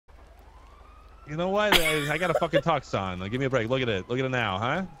You know what? I got a fucking tux on. Like, give me a break. Look at it. Look at it now,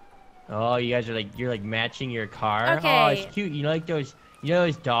 huh? Oh, you guys are like, you're like matching your car. Okay. Oh, it's cute. You know, like those,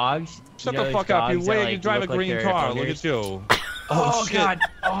 those dogs. Shut the fuck up. You drive a green car. Look at you. Oh, shit. God.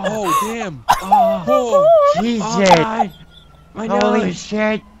 Oh, damn. Oh, Jesus. Oh, God. My nose.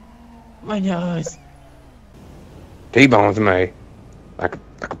 Shit. My nose. T-bones me like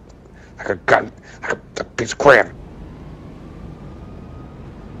a piece of crap.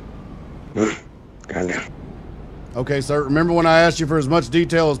 Goddamn. Okay, sir. Remember when I asked you for as much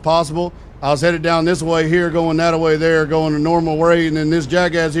detail as possible? I was headed down this way here, going that way there, going the normal way, and then this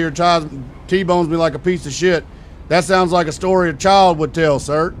jackass here T-bones me like a piece of shit. That sounds like a story a child would tell,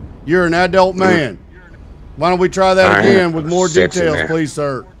 sir. You're an adult man. Why don't we try that again with more details, man. Please,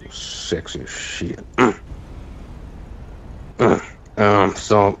 sir? Sexy as shit. I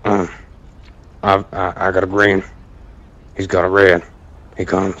got a green. He's got a red. He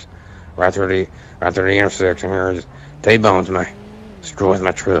comes right through the intersection here. Just T-bones me, destroys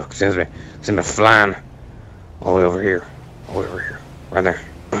my truck, sends me flying all the way over here, right there.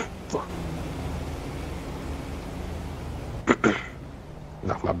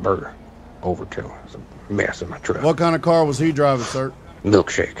 Knocked my burger over too. It's a mess in my truck. What kind of car was he driving, sir?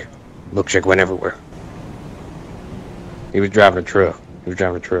 Milkshake. Milkshake went everywhere. He was driving a truck.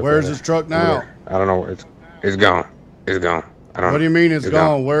 Where's his truck now? I don't know where it's gone. It's gone. I don't know. What do you mean it's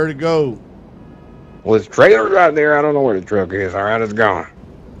gone? Where'd it go? Well, his trailer's right there. I don't know where the truck is. All right, it's gone.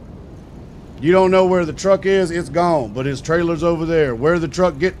 You don't know where the truck is? It's gone, but his trailer's over there. Where'd the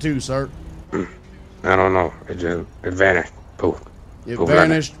truck get to, sir? I don't know. It vanished. Poof. It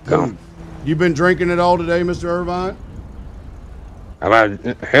vanished. Poof. You been drinking it all today, Mr. Irvine?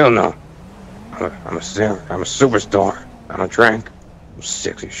 Hell no. I'm a singer. I'm a superstar. I don't drink. I'm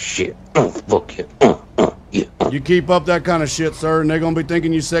sexy as shit. Fuck you. Yeah. You keep up that kind of shit, sir, and they're gonna be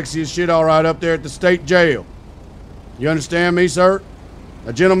thinking you sexy as shit all right up there at the state jail. You understand me, sir?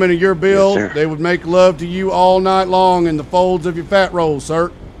 A gentleman of your build, yes, they would make love to you all night long in the folds of your fat rolls,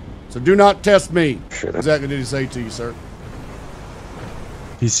 sir. So do not test me. Sure. What exactly did he say to you, sir?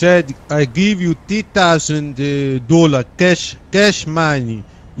 He said, I give you $3,000 cash money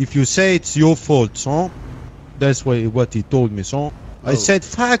if you say it's your fault, son. That's what he told me, son. I said,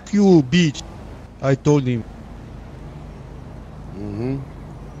 fuck you, bitch. I told him. Mm-hmm.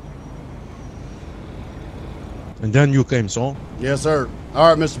 And then you came, son. Yes, sir. All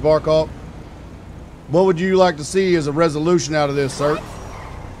right, Mr. Barkoff. What would you like to see as a resolution out of this, sir?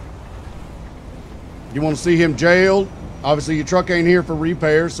 You want to see him jailed? Obviously, your truck ain't here for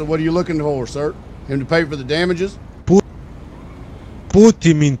repairs, so what are you looking for, sir? Him to pay for the damages? Put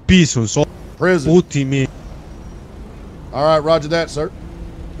him in prison, son. Prison. Put him in. All right, roger that, sir.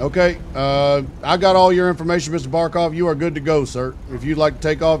 Okay, I got all your information, Mr. Barkoff. You are good to go, sir. If you'd like to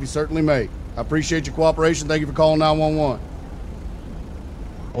take off, you certainly may. I appreciate your cooperation. Thank you for calling 911.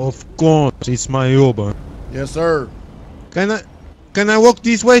 Of course, it's my Uber. Yes, sir. Can I walk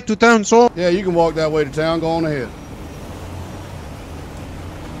this way to town, son? Yeah, you can walk that way to town. Go on ahead.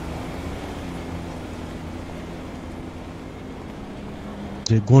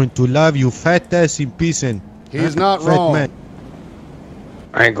 They're going to love you fat ass in prison. He's not wrong. Man.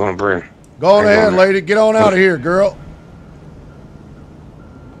 I ain't going to prison. Go on ahead, lady. Get on out of here, girl.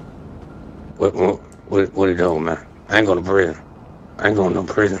 What are you doing, man? I ain't going to prison. I ain't going to no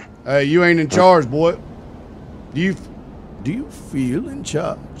prison. Hey, you ain't in charge, boy. Do you feel in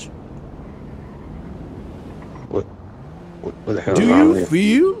charge? What the hell Do is wrong you with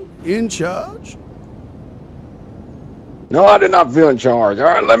feel in charge? No, I did not feel in charge. All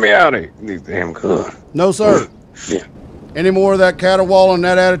right, let me out of here. These damn good. No, sir. Shit. Any more of that caterwauling,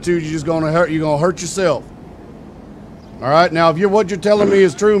 that attitude, you're gonna hurt yourself. All right, now if what you're telling me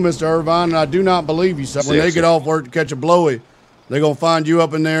is true, Mr. Irvine, and I do not believe you, sir. When they get off work to catch a blowy, they're gonna find you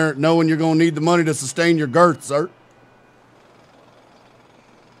up in there, knowing you're gonna need the money to sustain your girth, sir.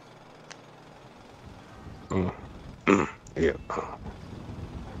 Yeah,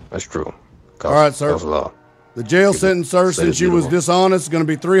 that's true. All right, sir. Costs a lot. The jail sentence, sir, since you was dishonest, is going to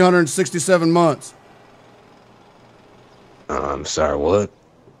be 367 months. I'm sorry, what?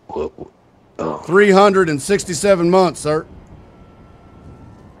 Oh. 367 months, sir.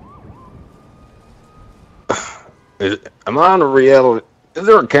 Am I on a reality? Is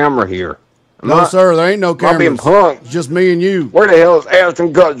there a camera here? No, sir, there ain't no cameras. I'm being punked. It's just me and you. Where the hell is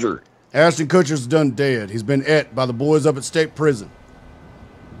Ashton Kutcher? Ashton Kutcher's done dead. He's been et by the boys up at state prison.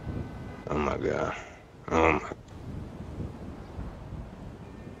 Oh, my God. All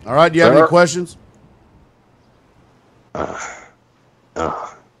right, do you have any questions? I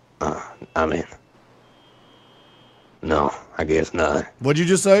mean, no, I guess not. What'd you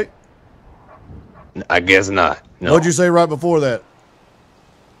just say? I guess not. No. What'd you say right before that?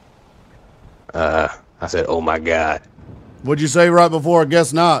 I said, oh my God. What'd you say right before? I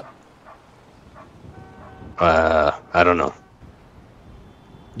guess not. I don't know.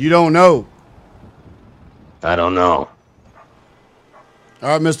 You don't know. I don't know. All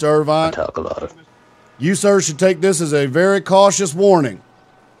right, Mr. Irvine. I talk a lot. You, sir, should take this as a very cautious warning.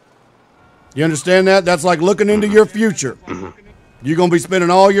 You understand that? That's like looking into your future. You're going to be spending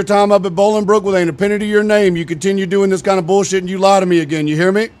all your time up at Bolingbrook with ain't a penny to your name. You continue doing this kind of bullshit and you lie to me again. You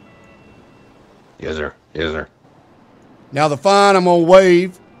hear me? Yes, sir. Yes, sir. Now, the fine I'm going to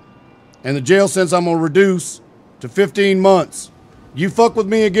waive and the jail sentence I'm going to reduce to 15 months. You fuck with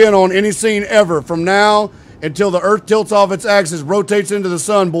me again on any scene ever from now until the earth tilts off its axis, rotates into the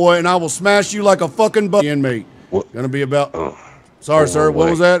sun, boy, and I will smash you like a fucking bug in me. What? Gonna be about... Sorry, sir. What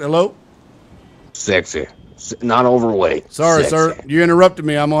was that? Hello? Sexy. Not overweight. Sorry, Sexy. sir. You interrupted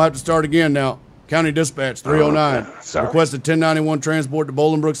me. I'm going to have to start again now. County Dispatch 309. Sorry. Requested 1091 transport to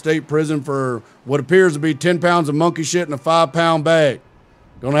Bolingbrook State Prison for what appears to be 10 pounds of monkey shit in a 5-pound bag.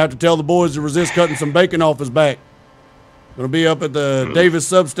 Gonna have to tell the boys to resist cutting some bacon off his back. Gonna be up at the Davis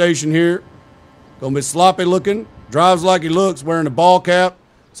substation here. Gonna be sloppy looking. Drives like he looks, wearing a ball cap.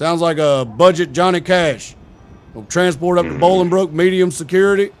 Sounds like a budget Johnny Cash. Gonna transport up to Bolingbrook, medium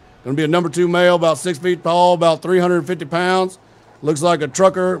security. Gonna be a number 2 male, about 6 feet tall, about 350 pounds. Looks like a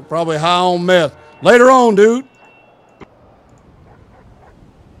trucker, probably high on meth. Later on, dude.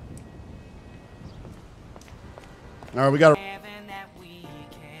 All right, we got a...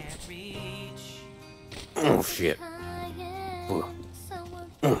 Oh, shit.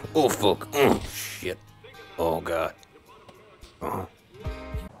 Oh, fuck. Oh, shit. Oh, God. All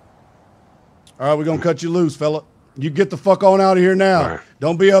right, we're going to cut you loose, fella. You get the fuck on out of here now. Right.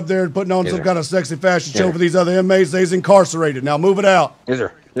 Don't be up there putting on some kind of sexy fashion show for these other inmates. They's incarcerated. Now move it out. Yes,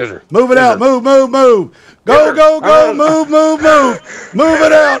 sir. Yes, sir. Move it out. Move, move, move. Go, go, go. Move, move, move. Move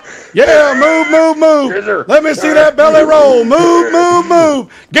it out. Yeah, move, move, move. Yes, sir. Let me see that belly roll. Move, move,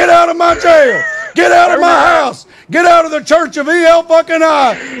 move. Get out of my jail. Get out of my house. Get out of the church of E.L. fucking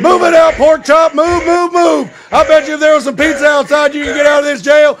I. Move it out, pork chop. Move, move, move. I bet you if there was some pizza outside, you can get out of this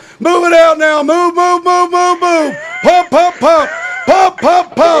jail. Move it out now. Move, move, move, move, move. Pump, pump, pump. Pump,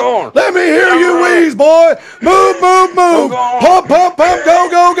 pump, pump. Let me hear you wheeze, boy. Move, move, move. Pump, pump, pump. Go,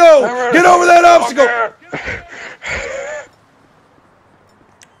 go, go. Get over that obstacle.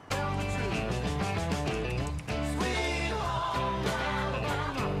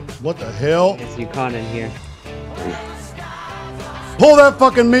 What the hell? It's Yukon in here. Pull that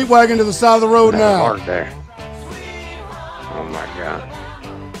fucking meat wagon to the side of the road now. Hard there. Oh my God.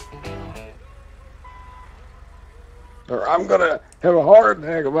 Sir, I'm gonna have a heart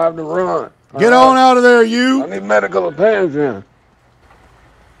attack if I have to run. Get on out of there, you. I need medical attention.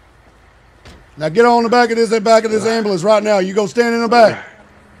 Now get on the back of this ambulance right now. You go stand in the back.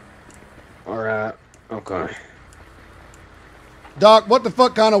 All right. Okay. Doc, what the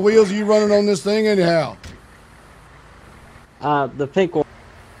fuck kind of wheels are you running on this thing anyhow? The pink one.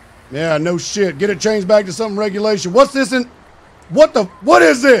 Yeah, no shit. Get it changed back to something regulation. What's this in? What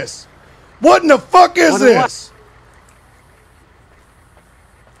is this? What in the fuck is this?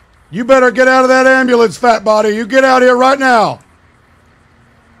 You better get out of that ambulance, fat body. You get out here right now.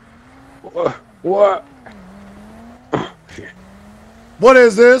 What? What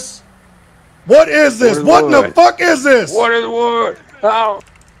is this? What is this? What in the fuck is this? What is wood? How?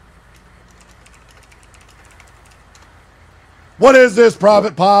 What is this,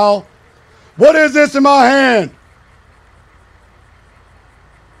 Private Pile? What is this in my hand?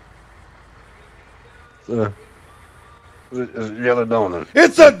 It's a jelly donut.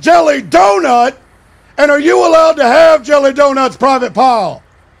 It's a jelly donut? And are you allowed to have jelly donuts, Private Pile?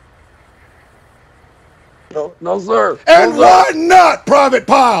 No, no, sir. And no, why sir. not, Private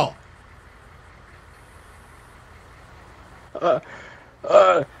Pile?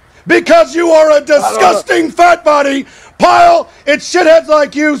 Because you are a disgusting fat body. Pile, it's shitheads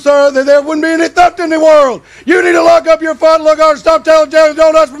like you, sir, that there wouldn't be any theft in the world. You need to lock up your fat look and stop telling jelly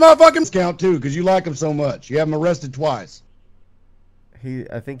donuts for my fucking discount too, because you like him so much. You have him arrested twice.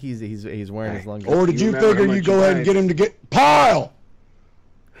 I think he's wearing his lungs. Or did you figure you go ahead and get him to get Pile?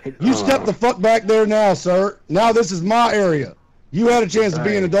 You step the fuck back there now, sir. Now this is my area. You had a chance to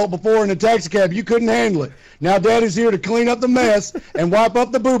be an adult before in a taxi cab. You couldn't handle it. Now Daddy's here to clean up the mess and wipe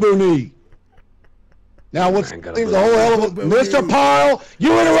up the boo-boo knee. Now what's seems a whole hell of a... Mr. Pile,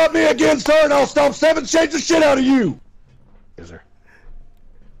 you interrupt me again, sir, and I'll stomp 7 shades of shit out of you. Yes, sir.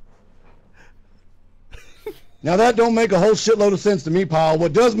 Now that don't make a whole shitload of sense to me, pal.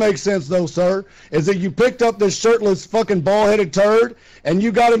 What does make sense though, sir, is that you picked up this shirtless fucking bald-headed turd and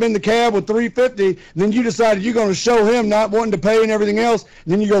you got him in the cab with $350, and then you decided you're gonna show him not wanting to pay and everything else,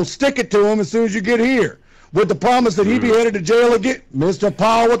 and then you go stick it to him as soon as you get here, with the promise that he'd be headed to jail again. Mr.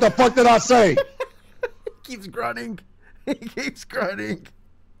 Powell, what the fuck did I say? He keeps grunting. He keeps grunting.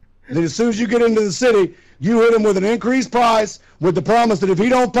 Then as soon as you get into the city, you hit him with an increased price with the promise that if he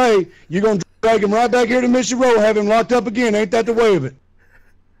don't pay, you're gonna drag him right back here to Mission Row, have him locked up again. Ain't that the way of it?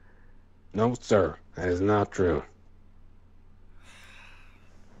 No, sir. That is not true.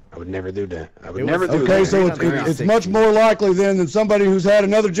 I would never do that. I would never do that. Okay, so it's much more likely then than somebody who's had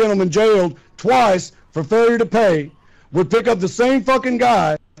another gentleman jailed twice for failure to pay would pick up the same fucking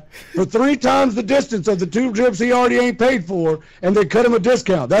guy for 3 times the distance of the 2 trips he already ain't paid for, and they cut him a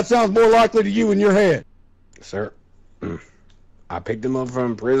discount. That sounds more likely to you in your head. Sir, I picked him up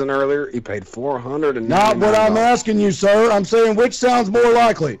from prison earlier. He paid $499. Not what I'm asking you, sir. I'm saying which sounds more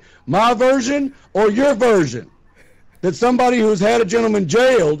likely, my version or your version? That somebody who's had a gentleman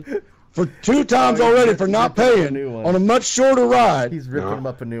jailed for 2 times already for not paying on a much shorter ride. He's ripping him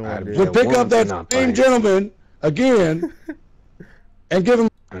up a new one, dude. Would pick up that same gentleman again and give him.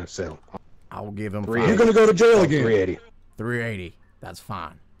 I'll give him. You're gonna go to jail again. 380. 380. That's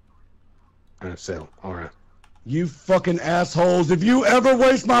fine. All right. You fucking assholes. If you ever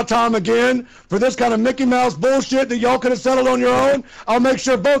waste my time again for this kind of Mickey Mouse bullshit that y'all could have settled on your own, I'll make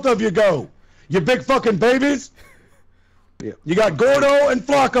sure both of you go. You big fucking babies. Yeah. You got Gordo and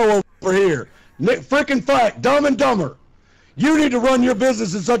Flacco over here. Nick frickin' Flack, Dumb and Dumber. You need to run your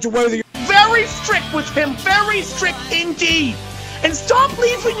business in such a way that you're very strict with him, very strict indeed. And stop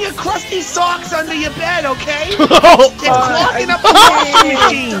leaving your crusty socks under your bed, okay? They're clogging up the washing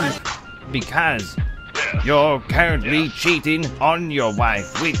machine. Because you're currently cheating on your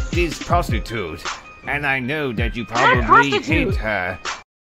wife with this prostitute. And I know that you probably hate her.